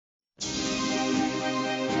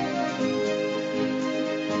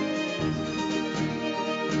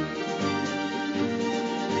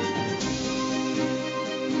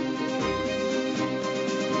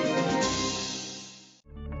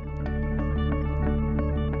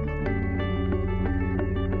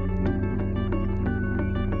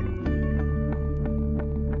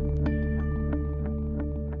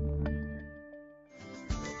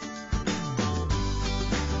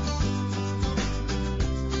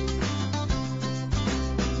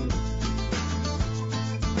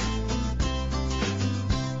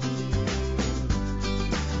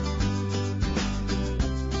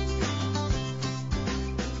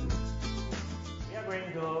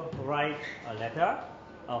letter,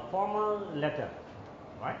 a formal letter,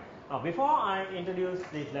 right? Now, before I introduce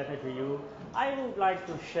this letter to you, I would like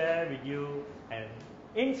to share with you an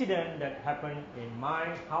incident that happened in my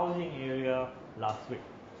housing area last week.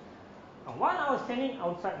 Now, while I was standing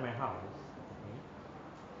outside my house,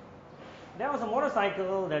 there was a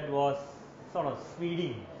motorcycle that was sort of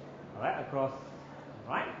speeding right across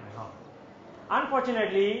my house.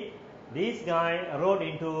 Unfortunately, this guy rode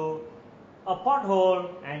into a pothole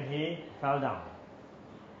and he fell down.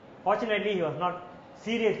 Fortunately, he was not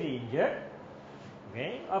seriously injured.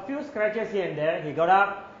 Okay, a few scratches here and there. He got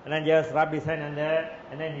up and then just rubbed his hand on there,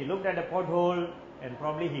 and then he looked at the pothole and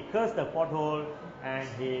probably he cursed the pothole, and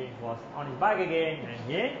he was on his bike again and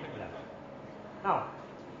he left. Now,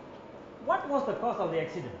 what was the cause of the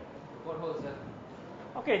accident? The pothole, sir.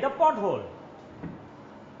 Okay, the pothole.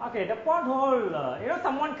 Okay, the pothole.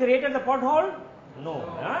 Someone created the pothole? No,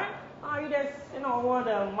 right? It has, over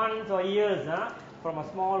the months or years, from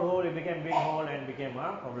a small hole it became a big hole and became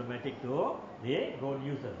problematic to the road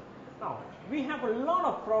users. Now, we have a lot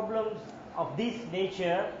of problems of this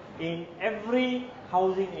nature in every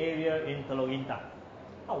housing area in Teluk Intan.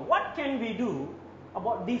 Now, what can we do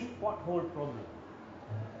about this pothole problem?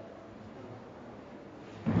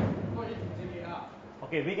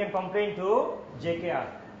 Okay, we can complain to JKR.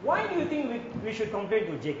 Why do you think we should complain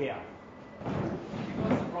to JKR?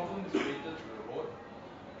 Because the problem is related to the road.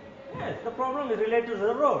 Yes, the problem is related to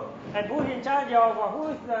the road. And who is in charge of,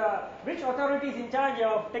 which authority is in charge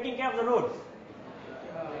of taking care of the roads?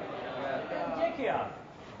 JKR.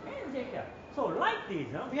 JKR. So like this,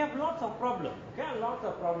 we have lots of problems. Okay, lots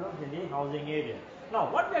of problems in the housing area.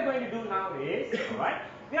 Now, what we are going to do now is,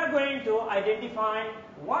 we are going to identify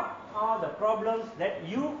what are the problems that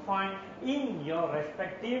you find in your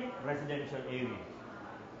respective residential areas.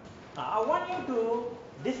 I want you to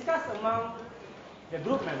discuss among the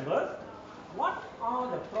group members what are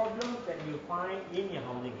the problems that you find in your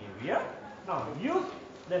housing area. Now, use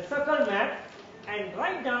the circle map and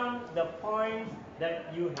write down the points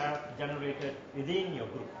that you have generated within your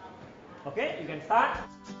group. Okay, you can start.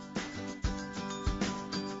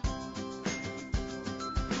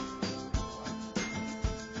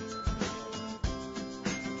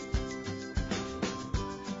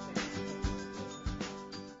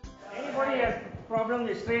 Anybody has problem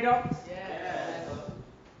with stray dogs? Yes.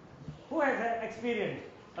 Who has experienced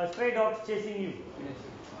a stray dog chasing you?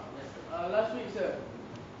 Last week, sir.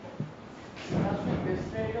 Last week, the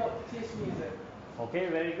stray dog chased me, sir. Okay,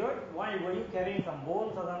 very good. Why were you carrying some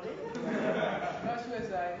bones or something? Not sure,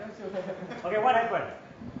 sir. Not sure. Okay, what happened?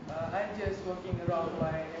 I'm just walking around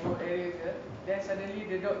my neighborhood area, sir. Then suddenly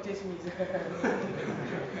the dog chased me, sir.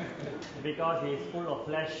 Because he is full of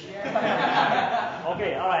flesh. Yeah.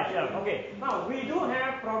 Okay, alright, yeah, okay. Now, we do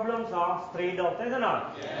have problems of stray dogs, is it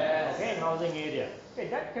not? Yes. Okay, in housing area. Okay,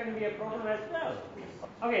 that can be a problem as well.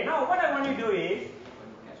 Okay, now what I want you to do is,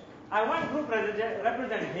 I want group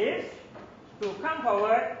representatives to come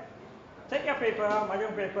forward, take your paper,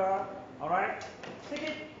 mahjong paper, alright, stick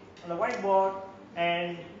it on the whiteboard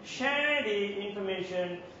and share the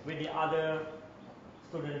information with the other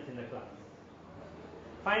students in the class.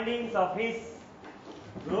 Findings of his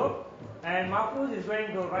group, and Mahfuz is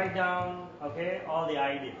going to write down, okay, all the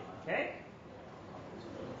ideas, okay?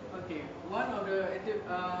 Okay, one of the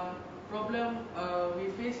problem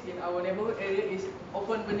we face in our neighborhood area is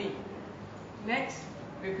open burning. Next,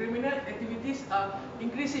 the criminal activities are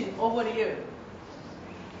increasing over the year.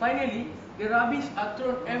 Finally, the rubbish are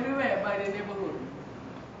thrown everywhere by the neighborhood.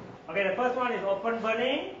 Okay, the first one is open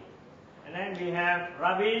burning, and then we have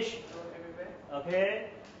rubbish, okay,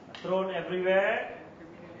 thrown everywhere.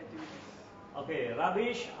 Okay,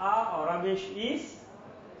 rubbish are or rubbish is.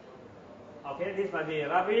 Okay, this might be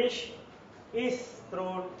rubbish is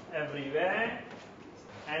thrown everywhere.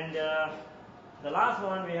 And the last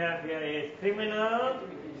one we have here is criminal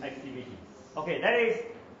activities. Okay, that is,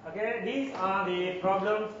 okay, these are the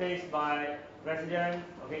problems faced by residents,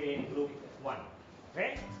 okay, in group 1.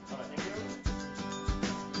 Okay, alright, thank you.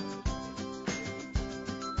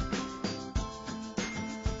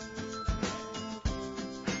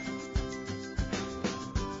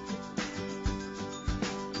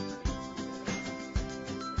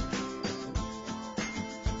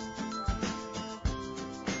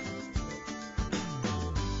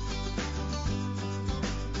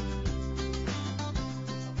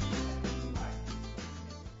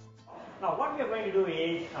 Now, what we are going to do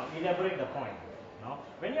is elaborate the point. Now,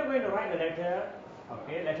 when you are going to write a letter,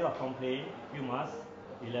 okay, letter of complaint, you must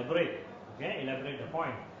elaborate. Okay, elaborate the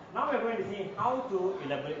point. Now we are going to see how to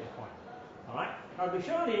elaborate the point. All right. Now to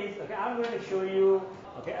show this, okay, I'm going to show you,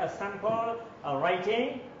 okay, a sample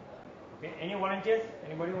writing. Okay, any volunteers?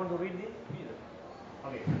 Anybody want to read this?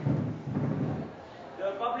 Okay.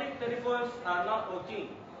 The public telephones are not working.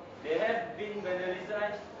 They have been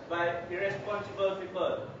vandalized by irresponsible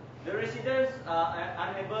people. The residents are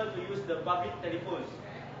unable to use the public telephones.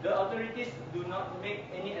 The authorities do not make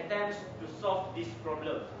any attempts to solve this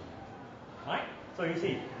problem. Right? So you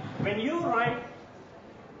see, when you write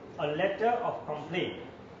a letter of complaint,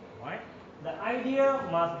 right, the idea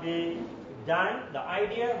must be done, the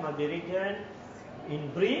idea must be written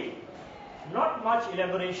in brief, not much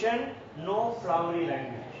elaboration, no flowery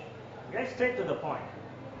language. Okay, straight to the point.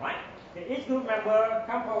 Right? Okay, each group member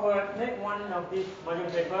come forward, take one of these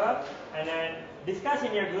module paper and then discuss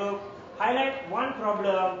in your group, highlight one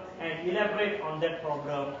problem and elaborate on that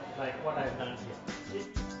problem like what I've done here.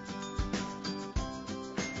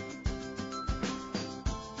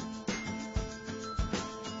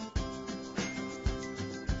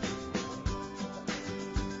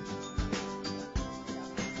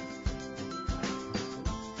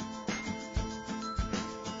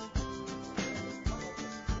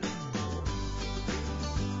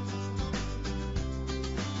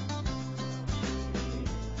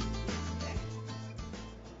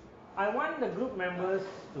 I want the group members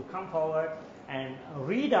to come forward and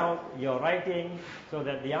read out your writing so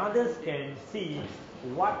that the others can see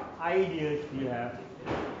what ideas you have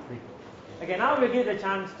written. Okay, now we'll give the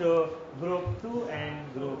chance to group 2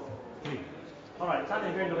 and group 3. Alright, San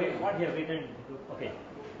is going to read what you have written. Okay.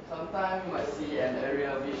 Sometimes you might see an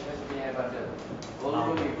area which has been abandoned,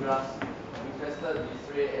 overgrown with grass, infested with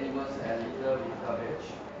stray animals and littered with garbage.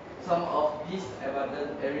 Some of these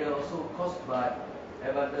abandoned areas also caused by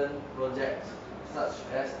abandoned projects such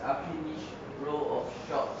as unfinished row of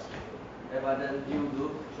shops, abandoned due to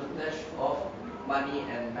shortage of money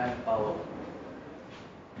and manpower.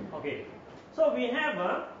 Okay, so we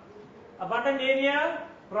have abandoned area,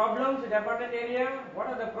 problems with abandoned area, what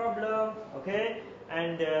are the problems, okay,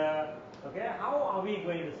 and okay, how are we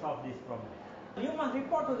going to solve this problem? You must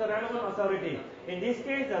report to the relevant authorities. In this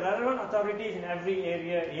case, the relevant authorities in every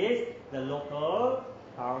area is the local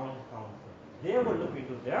town council. They will look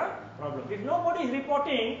into the problem. If nobody is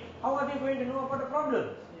reporting, how are they going to know about the problem?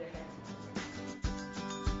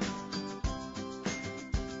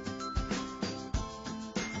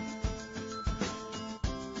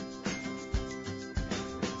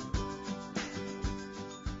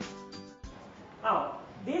 Now,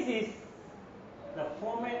 this is the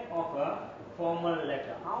format of a formal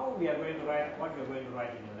letter. How we are going to write, what you are going to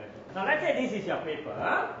write in the letter. Now, let's say this is your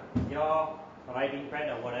paper, your writing pad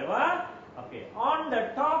or whatever. Okay, on the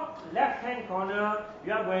top left-hand corner,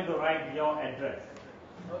 you are going to write your address.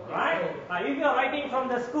 Okay. Right? Now, if you are writing from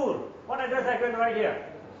the school, what address are you going to write here?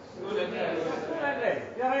 School address. School address.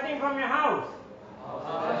 You are writing from your house.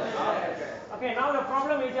 House. Okay, now the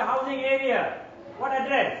problem is your housing area. What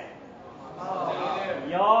address? House.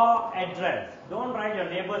 Your address. Don't write your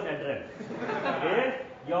neighbor's address. Okay?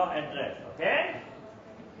 Your address. Okay?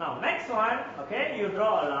 Now, next one, okay, you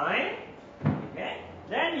draw a line. Okay?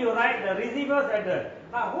 Then you write the receiver's address.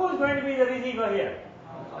 Now, who is going to be the receiver here?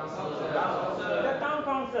 The town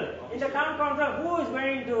council. In the town council, who is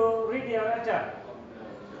going to read your letter?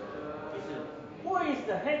 Who is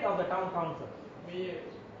the head of the town council?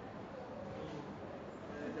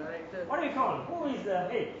 Director. What do we call? Who is the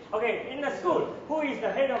head? Okay, in the school, who is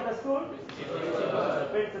the head of the school? The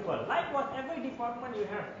principal. Likewise, every department you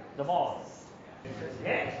have the boss.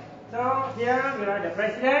 Okay? So here you write the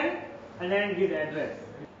president and then give the address.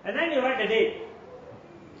 And then you write the date.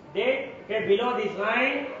 Date, okay, below this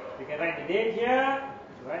line, you can write the date here.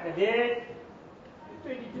 You write the date.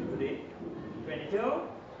 22 today. 22.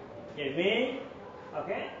 Okay, May.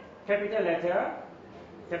 Okay, capital letter,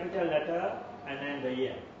 and then the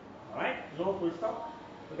year. Alright, no full stop.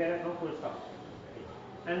 Together, no full stop. Okay.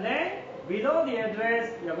 And then below the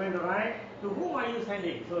address, you are going to write to whom are you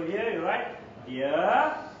sending. So here you write,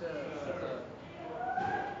 dear sir.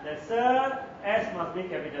 The sir, S must be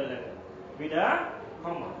capital letter with a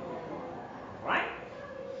comma. Right?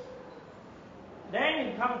 Then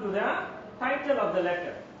you come to the title of the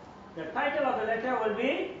letter. The title of the letter will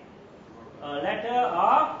be a letter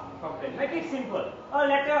of complaint. Make it simple. A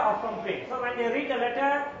letter of complaint. So when they read the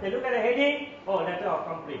letter, they look at the heading, oh, letter of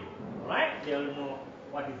complaint. Alright? They will know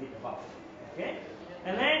what is it about. Okay?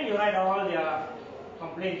 And then you write all your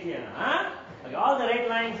complaints here. Huh? Okay, all the red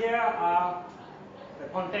lines here are the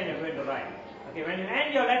content you're going to write. Okay, when you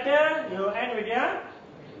end your letter, you end with your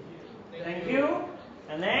thank you,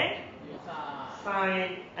 and then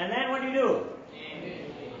sign, and then what do you do?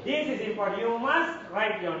 This is important. You must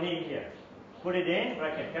write your name here. Put it in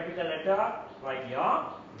bracket, capital letter, write your.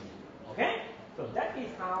 Okay? So that is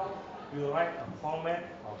how you write a format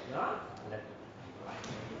of the letter.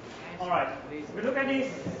 Alright, if you look at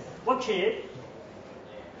this worksheet,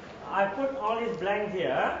 I put all these blanks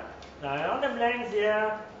here. Now on the blanks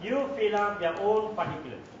here, you fill up your own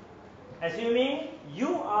particulars. Assuming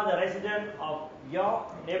you are the resident of your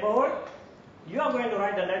neighborhood, you are going to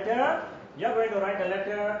write the letter,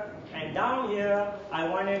 and down here, I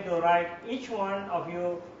wanted to write, each one of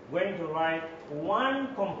you going to write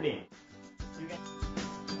one complaint. You can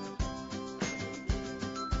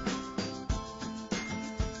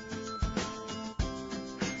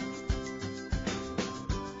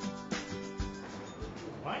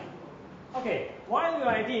right? Okay, while you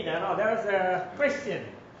are at it, now there's a question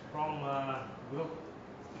from group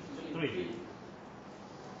 3.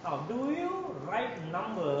 Now, do you write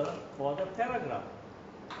number for the paragraph?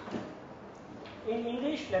 In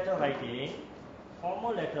English letter writing,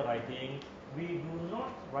 formal letter writing, we do not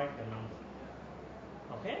write the number.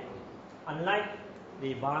 Okay? Unlike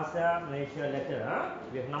the Bahasa Malaysia letter,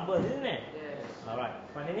 we have numbers, isn't it? Yes. Alright.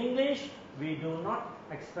 But in English, we do not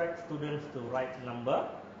expect students to write number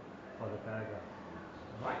for the paragraph.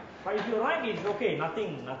 Right? But if you write, it's okay,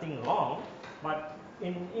 nothing wrong. But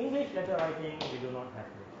in English letter writing, we do not have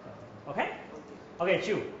to. Okay? Okay,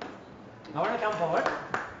 Chu. I want to come forward.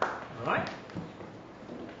 Alright?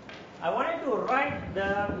 I wanted to write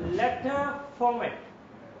the letter format.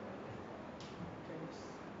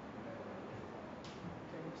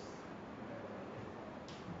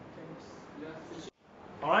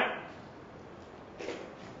 Alright?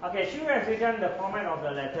 Okay, Chu has written the format of the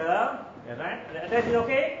letter. Yes, right? The address is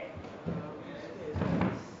okay?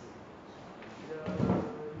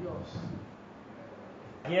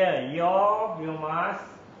 Here, you must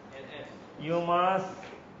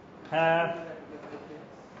have,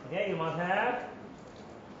 okay, you must have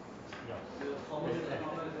yours.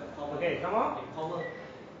 Okay, come on.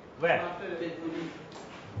 Where?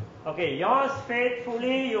 Okay, yours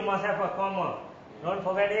faithfully, you must have a comma. Don't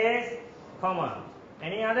forget this, comma.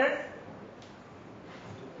 Any others?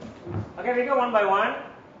 Okay, we go one by one.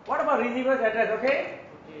 What about receiver's address, okay?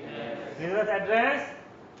 Yes. Receiver's address,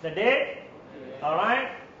 the date. Alright,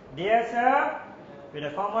 dear sir, with a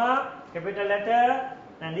comma, capital letter,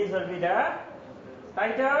 and this will be the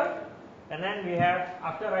title. And then we have,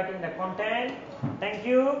 after writing the content, thank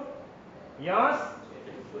you, yours,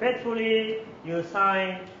 faithfully, you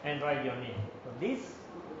sign and write your name. So this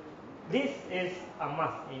is a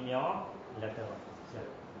must in your letter.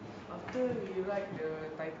 Yeah. After we write the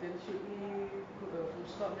title, should we put a full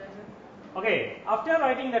stop there, sir? Okay, after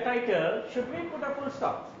writing the title, should we put a full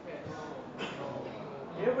stop? Yes.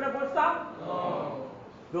 Do you put a full stop? No.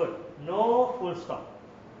 Good. No full stop.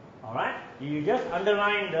 Alright? You just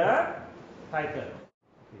underline the title.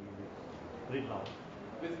 Read loud.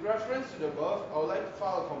 With reference to the above, I would like to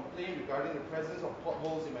file a complaint regarding the presence of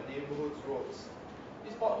potholes in my neighborhood's roads.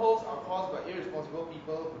 These potholes are caused by irresponsible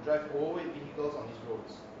people who drive overweight vehicles on these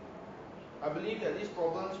roads. I believe that these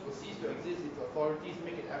problems will cease to exist if the authorities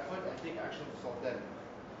make an effort and take action to solve them.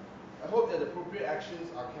 I hope that the appropriate actions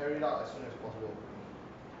are carried out as soon as possible.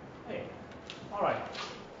 Hey, alright,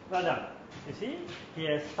 well done. You see, he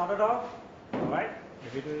has started off, alright,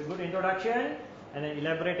 with a good introduction and then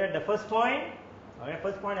elaborated the first point. Okay,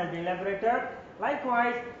 first point has been elaborated.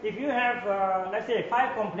 Likewise, if you have, let's say,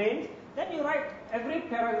 5 complaints, then you write, every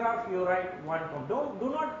paragraph you write one complaint. Do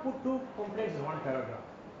not put 2 complaints in one paragraph.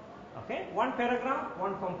 Okay, one paragraph,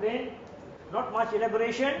 one complaint, not much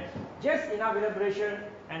elaboration, just enough elaboration,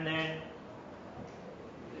 and then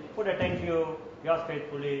put a thank you, yours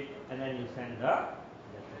faithfully, and then you send the letter.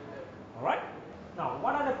 Alright? Now,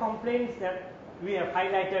 what are the complaints that we have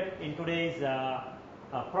highlighted in today's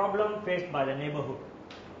problem faced by the neighborhood?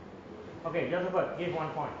 Okay, Joseph, give 1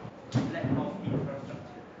 point. Lack of infrastructure.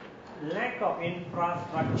 Lack of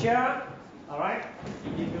infrastructure. Alright?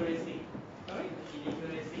 Illegal racing. Sorry? Illegal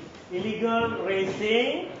racing. Illegal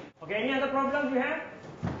racing. Okay, any other problems you have?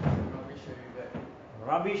 Rubbish everywhere.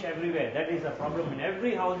 Rubbish everywhere. That is a problem in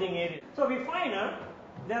every housing area. So we find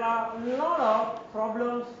there are a lot of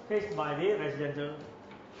problems faced by the residential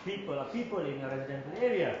people or people in a residential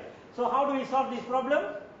area. So how do we solve this problem?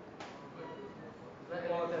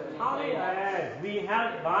 How do we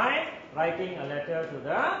help by writing a letter to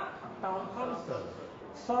the town council.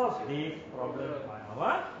 Solve this problem by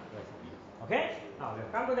our residents. Okay? Now we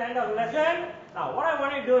have come to the end of the lesson. Now what I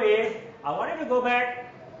want to do is, I wanted to go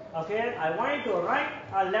back. Okay? I wanted to write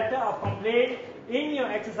a letter of complaint in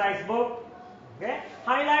your exercise book. Okay?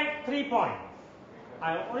 Highlight 3 points.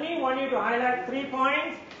 I only want you to highlight 3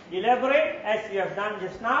 points. Elaborate as you have done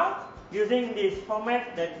just now. using this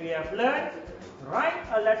format that we have learned, write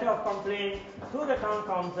a letter of complaint to the town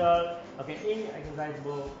council, okay, in your exercise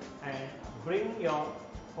book, and bring your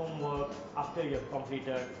homework after you have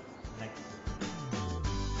completed next.